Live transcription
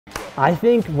I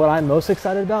think what I'm most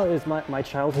excited about is my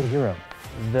childhood hero,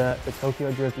 the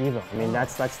Tokyo Drift Evo. I mean,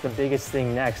 that's the biggest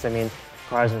thing next. I mean,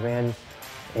 cars have ran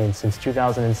since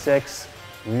 2006.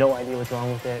 No idea what's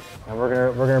wrong with it, and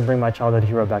we're gonna bring my childhood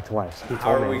hero back to life. So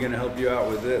how are we gonna help you out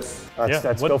with this?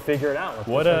 Let's go figure it out.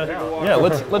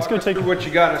 Let's go take what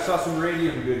you got. I saw some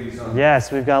radium goodies on.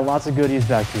 Yes, we've got lots of goodies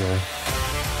back here.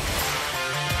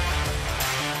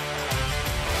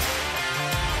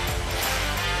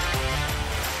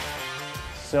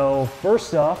 So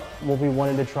first off, what we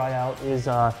wanted to try out is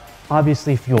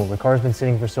obviously fuel. The car's been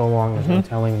sitting for so long, there's no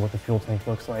telling what the fuel tank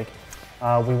looks like.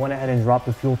 We went ahead and dropped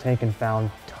the fuel tank and found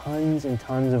tons and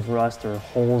tons of rust or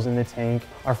holes in the tank.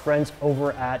 Our friends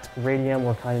over at Radium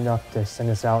were kind enough to send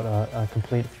us out a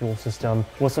complete fuel system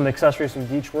with some accessories from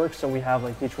Beachworks. So we have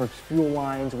like Beachworks fuel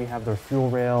lines, we have their fuel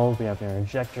rail, we have their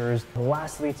injectors.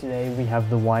 Lastly today, we have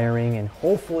the wiring, and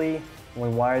hopefully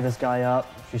when we wire this guy up,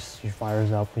 she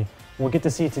fires up. We'll get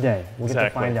to see it today. We'll get to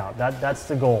find out. That's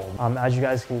the goal. As you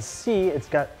guys can see, it's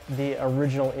got the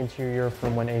original interior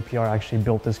from when APR actually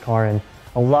built this car, and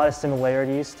a lot of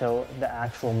similarities to the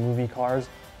actual movie cars.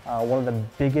 One of the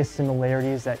biggest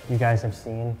similarities that you guys have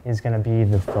seen is going to be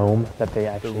the foam that they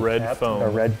actually kept. The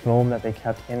red foam that they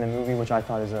kept in the movie, which I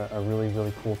thought is a really,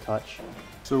 really cool touch.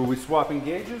 So are we swapping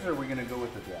gauges, or are we going to go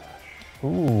with the dash?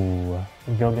 Ooh,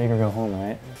 go big or go home,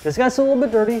 right? This guy's a little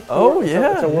bit dirty. Oh,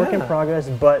 yeah. It's a work in progress,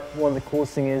 but one of the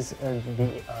coolest things is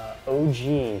the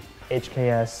OG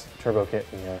HKS turbo kit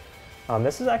in here.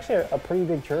 This is actually a pretty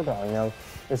big turbo. You know,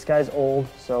 this guy's old,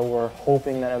 so we're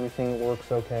hoping that everything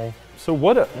works okay. So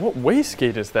what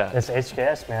wastegate is that? It's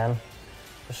HKS, man.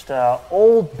 Just an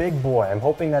old big boy. I'm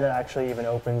hoping that it actually even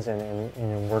opens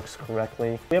and works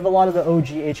correctly. We have a lot of the OG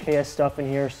HKS stuff in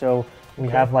here, so we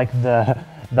have like the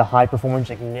high performance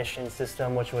ignition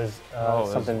system, which was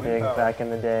something big back in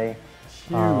the day.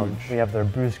 Huge. We have their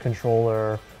boost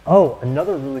controller. Oh,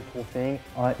 another really cool thing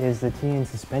is the TN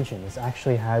suspension. This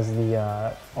actually has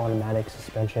the automatic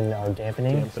suspension or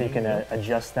dampening, so you can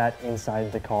adjust that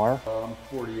inside the car. I'm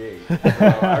 48.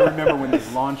 I remember when they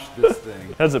launched this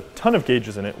thing. It has a ton of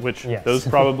gauges in it, which those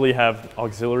probably have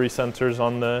auxiliary sensors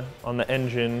on the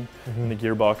engine and the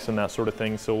gearbox and that sort of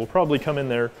thing. So we'll probably come in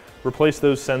there, replace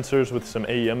those sensors with some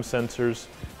AEM sensors,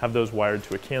 have those wired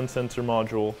to a CAN sensor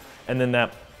module, and then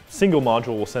that single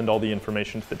module will send all the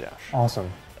information to the dash. Awesome.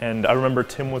 And I remember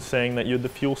Tim was saying that you had the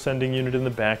fuel sending unit in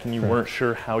the back and you weren't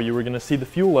sure how you were going to see the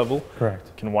fuel level. Correct.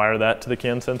 You can wire that to the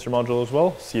CAN sensor module as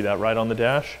well. See that right on the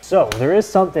dash. So there is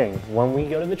something. When we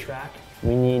go to the track,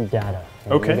 we need data.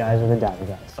 And okay. You guys are the data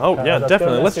guys. Oh yeah,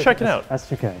 definitely. Let's check it out.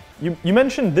 That's okay. You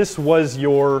mentioned this was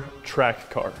your track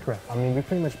car. Correct. I mean, we've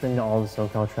pretty much been to all the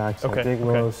SoCal tracks. Okay. Big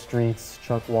Willow, Streets,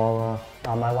 Chuckwalla.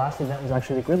 My last event was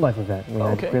actually the Grid Life event. We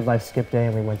had Grid Life skip day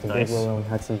and we went to Big Willow and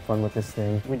had some fun with this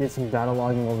thing. We did some data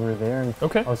logging over there, and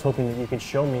I was hoping that you could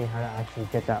show me how to actually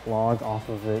get that log off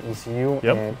of the ECU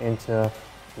and into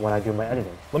when I do my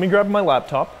editing. Let me grab my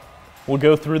laptop. We'll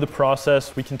go through the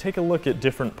process. We can take a look at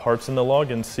different parts in the log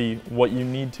and see what you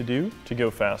need to do to go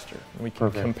faster. And we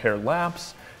can compare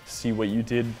laps, see what you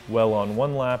did well on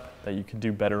one lap that you could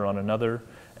do better on another.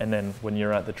 And then when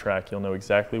you're at the track, you'll know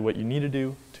exactly what you need to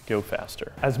do to go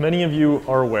faster. As many of you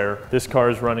are aware, this car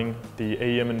is running the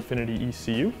AEM Infinity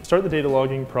ECU. To start the data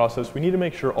logging process, we need to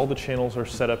make sure all the channels are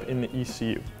set up in the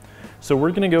ECU. So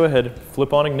we're gonna go ahead,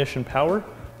 flip on ignition power,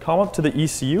 come up to the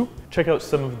ECU, check out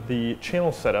some of the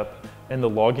channel setup and the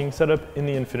logging setup in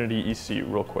the Infinity ECU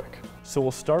real quick. So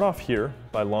we'll start off here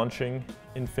by launching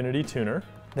Infinity Tuner.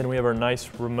 Then we have our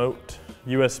nice remote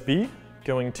USB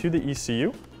going to the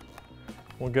ECU.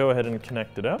 We'll go ahead and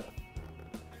connect it up.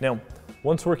 Now,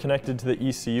 once we're connected to the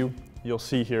ECU, you'll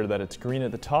see here that it's green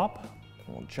at the top.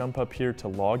 We'll jump up here to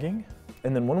logging.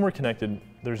 And then when we're connected,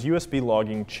 there's USB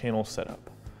logging channel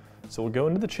setup. So we'll go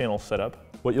into the channel setup.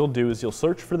 What you'll do is you'll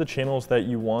search for the channels that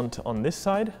you want on this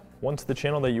side. Once the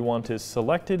channel that you want is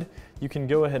selected, you can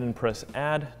go ahead and press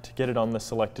add to get it on the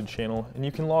selected channel, and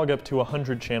you can log up to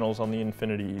 100 channels on the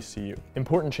Infinity ECU.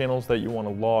 Important channels that you want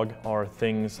to log are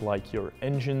things like your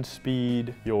engine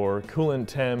speed, your coolant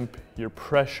temp, your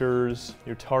pressures,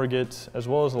 your targets, as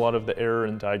well as a lot of the error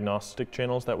and diagnostic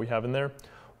channels that we have in there.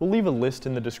 We'll leave a list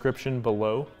in the description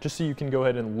below, just so you can go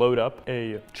ahead and load up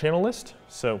a channel list,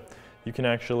 so you can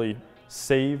actually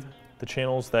save the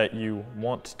channels that you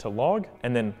want to log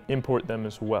and then import them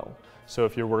as well. So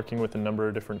if you're working with a number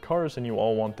of different cars and you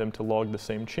all want them to log the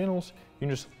same channels, you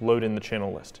can just load in the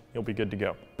channel list. You'll be good to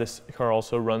go. This car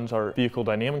also runs our vehicle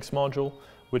dynamics module,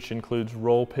 which includes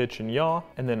roll, pitch, and yaw,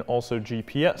 and then also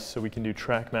GPS, so we can do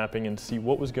track mapping and see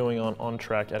what was going on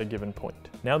track at a given point.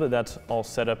 Now that that's all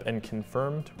set up and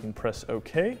confirmed, we can press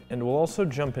OK, and we'll also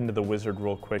jump into the wizard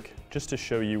real quick, just to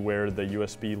show you where the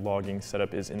USB logging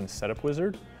setup is in the setup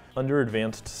wizard. Under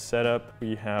advanced setup,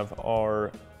 we have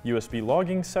our USB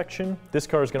logging section. This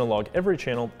car is going to log every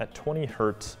channel at 20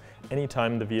 Hertz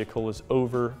anytime the vehicle is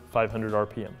over 500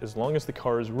 RPM. As long as the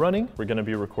car is running, we're going to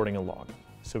be recording a log.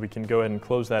 So we can go ahead and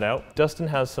close that out. Dustin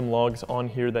has some logs on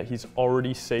here that he's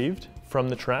already saved from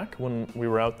the track when we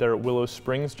were out there at Willow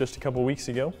Springs just a couple weeks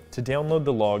ago. To download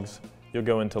the logs, you'll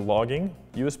go into logging,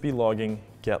 USB logging,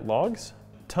 get logs.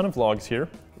 Ton of logs here.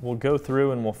 We'll go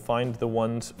through and we'll find the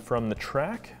ones from the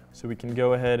track. So we can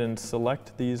go ahead and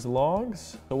select these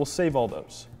logs. So we'll save all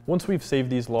those. Once we've saved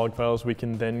these log files, we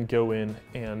can then go in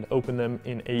and open them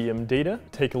in AEM data,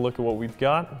 take a look at what we've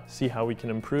got, see how we can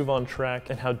improve on track,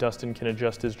 and how Dustin can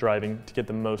adjust his driving to get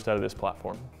the most out of this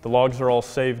platform. The logs are all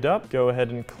saved up. Go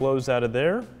ahead and close out of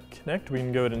there. Connect. We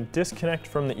can go ahead and disconnect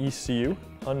from the ECU,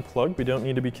 unplug. We don't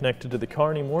need to be connected to the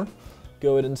car anymore.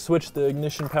 Go ahead and switch the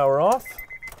ignition power off.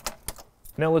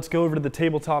 Now let's go over to the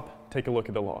tabletop, take a look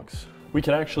at the logs. We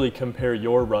can actually compare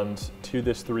your runs to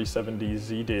this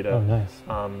 370Z data. Oh,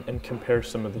 nice. And compare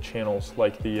some of the channels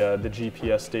like the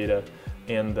GPS data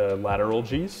and the lateral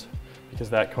Gs, because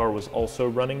that car was also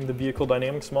running the vehicle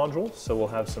dynamics module. So we'll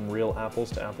have some real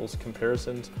apples to apples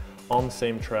comparisons on the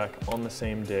same track, on the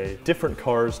same day. Different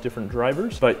cars, different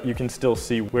drivers, but you can still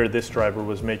see where this driver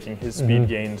was making his speed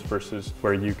gains versus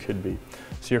where you could be.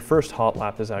 So your first hot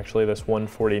lap is actually this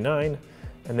 149.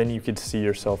 And then you could see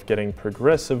yourself getting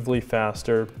progressively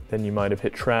faster. Then you might have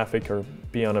hit traffic or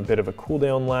be on a bit of a cool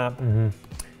down lap.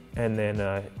 And then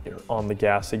you're on the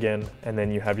gas again. And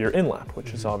then you have your in lap,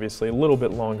 which is obviously a little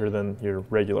bit longer than your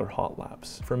regular hot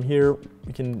laps. From here,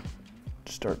 we can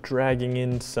start dragging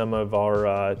in some of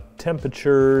our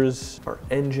temperatures, our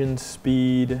engine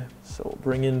speed. So we'll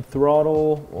bring in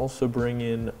throttle, we'll also bring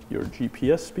in your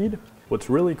GPS speed. What's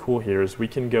really cool here is we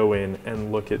can go in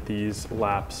and look at these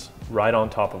laps right on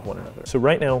top of one another. So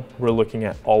right now we're looking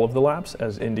at all of the laps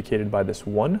as indicated by this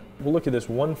 1. We'll look at this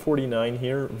 149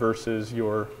 here versus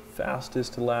your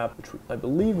fastest lap, which I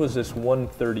believe was this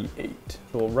 138. So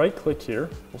we'll right click here,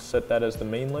 we'll set that as the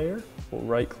main layer. We'll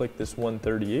right click this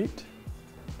 138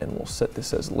 and we'll set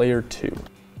this as layer 2.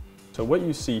 So what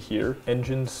you see here,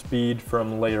 engine speed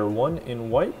from layer 1 in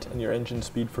white and your engine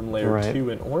speed from layer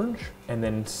 2 in orange, and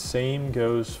then same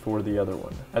goes for the other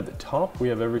one. At the top, we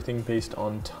have everything based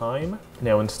on time.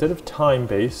 Now, instead of time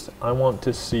based, I want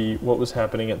to see what was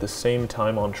happening at the same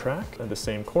time on track, at the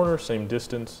same corner, same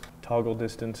distance, toggle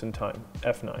distance and time,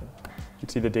 F9. You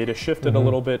can see the data shifted a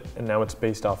little bit, and now it's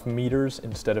based off meters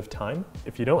instead of time.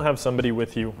 If you don't have somebody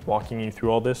with you walking you through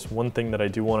all this, one thing that I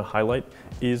do want to highlight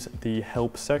is the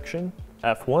help section.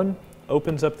 F1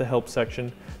 opens up the help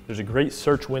section. There's a great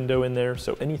search window in there,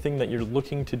 so anything that you're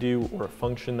looking to do or a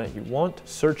function that you want,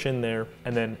 search in there,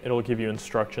 and then it'll give you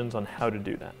instructions on how to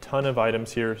do that. Ton of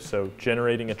items here, so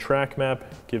generating a track map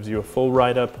gives you a full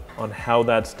write-up on how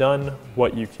that's done,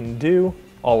 what you can do,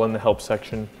 all in the help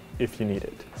section if you need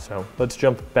it. So let's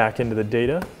jump back into the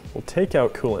data. We'll take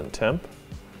out coolant temp.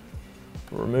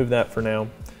 We'll remove that for now.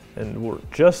 And we're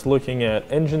just looking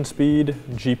at engine speed,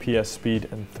 GPS speed,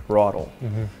 and throttle.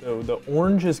 So the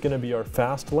orange is gonna be our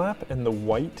fast lap and the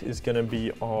white is gonna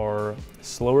be our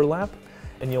slower lap.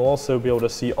 And you'll also be able to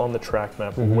see on the track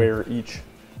map where each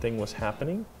thing was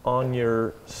happening. On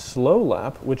your slow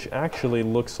lap, which actually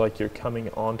looks like you're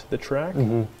coming onto the track,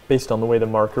 based on the way the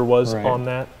marker was on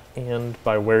that, and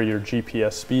by where your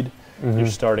GPS speed, you're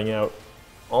starting out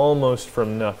almost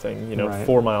from nothing, you know,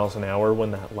 4 miles an hour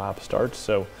when that lap starts.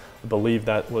 So I believe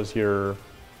that was your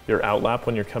out lap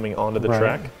when you're coming onto the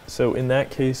track. So in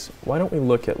that case, why don't we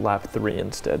look at lap 3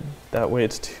 instead? That way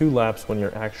it's 2 laps when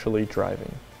you're actually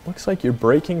driving. Looks like your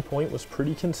braking point was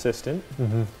pretty consistent.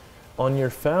 On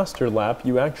your faster lap,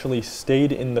 you actually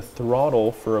stayed in the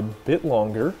throttle for a bit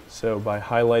longer. So by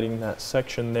highlighting that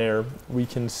section there, we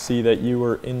can see that you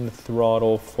were in the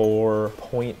throttle for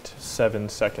 0.7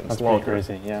 seconds longer. That's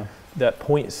pretty crazy, yeah. That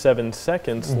 0.7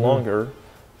 seconds longer,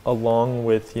 along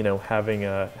with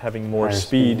having more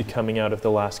speed coming out of the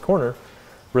last corner,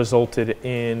 resulted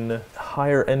in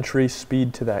higher entry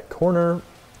speed to that corner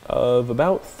of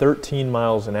about 13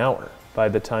 miles an hour by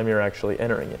the time you're actually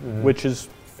entering it, which is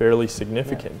fairly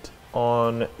significant.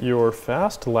 On your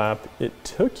fast lap, it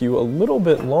took you a little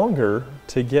bit longer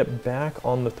to get back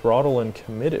on the throttle and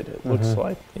committed. It looks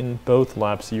like in both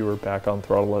laps you were back on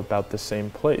throttle at about the same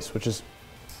place, which is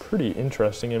pretty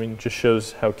interesting. I mean, just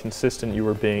shows how consistent you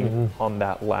were being on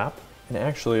that lap. And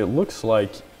actually it looks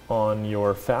like on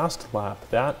your fast lap,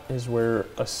 that is where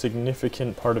a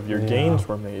significant part of your gains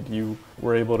were made. You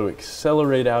were able to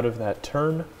accelerate out of that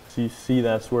turn. So you see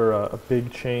that's where a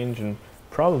big change and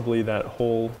probably that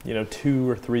whole 2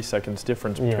 or 3 seconds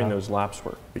difference between those laps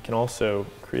were. We can also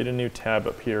create a new tab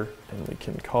up here and we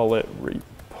can call it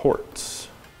reports.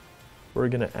 We're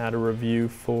going to add a review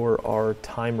for our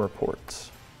time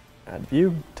reports. Add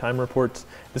view, time reports.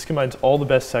 This combines all the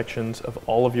best sections of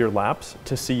all of your laps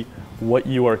to see what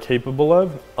you are capable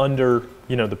of under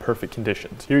the perfect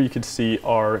conditions. Here you can see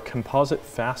our composite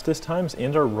fastest times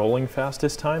and our rolling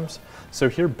fastest times. So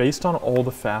here, based on all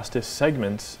the fastest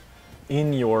segments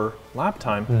in your lap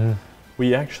time,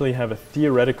 we actually have a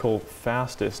theoretical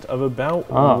fastest of about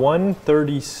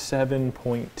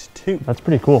 137.2. That's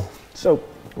pretty cool. So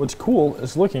what's cool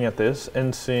is looking at this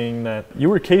and seeing that you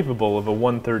were capable of a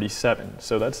 137.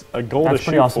 So that's a goal to shoot for. That's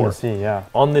pretty awesome to see, yeah.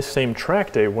 On this same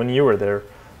track day, when you were there,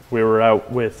 we were out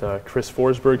with Chris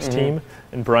Forsberg's team,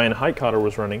 and Brian Heitkotter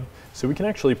was running. So we can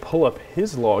actually pull up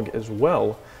his log as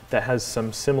well that has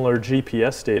some similar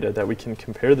GPS data that we can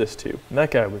compare this to. And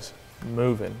that guy was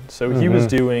moving. So he was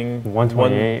doing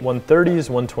 130s,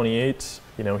 128s.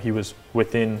 He was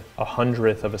within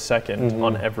 100th of a second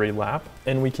on every lap.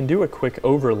 And we can do a quick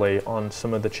overlay on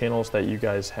some of the channels that you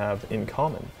guys have in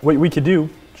common. What we could do,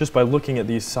 just by looking at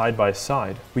these side by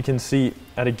side, we can see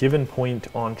at a given point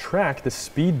on track the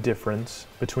speed difference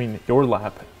between your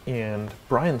lap and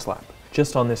Brian's lap.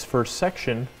 Just on this first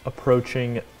section,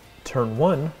 approaching turn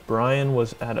 1, Brian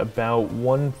was at about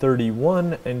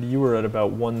 131 and you were at about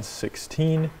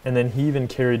 116, and then he even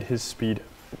carried his speed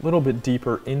a little bit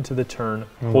deeper into the turn,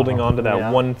 holding on to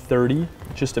that 130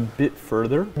 just a bit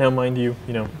further. Now mind you,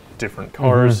 different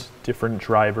cars, different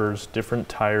drivers, different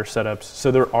tire setups. So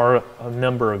there are a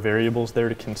number of variables there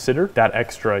to consider. That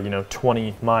extra,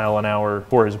 20 mile an hour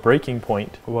for his braking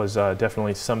point was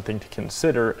definitely something to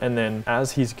consider. And then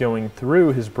as he's going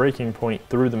through his braking point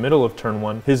through the middle of turn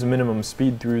 1, his minimum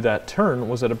speed through that turn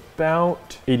was at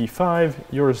about 85,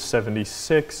 yours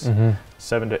 76.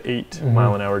 7 to 8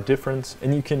 mile an hour difference,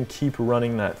 and you can keep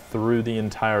running that through the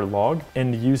entire log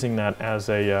and using that as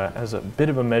a bit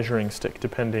of a measuring stick,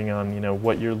 depending on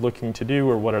what you're looking to do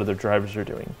or what other drivers are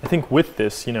doing. I think with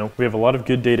this, we have a lot of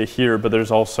good data here, but there's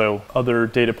also other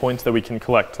data points that we can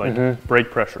collect, like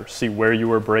brake pressure, see where you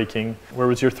were braking, where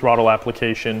was your throttle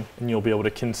application, and you'll be able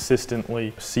to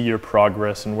consistently see your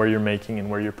progress and where you're making and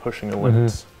where you're pushing the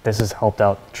limits. This has helped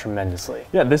out tremendously.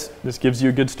 Yeah, this gives you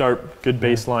a good start, good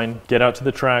baseline. Get out to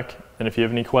the track, and if you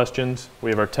have any questions,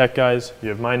 we have our tech guys, you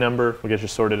have my number, we'll get you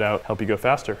sorted out, help you go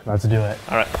faster. Let's do it.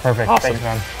 All right. Perfect. Awesome. Thanks,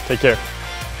 man. Take care.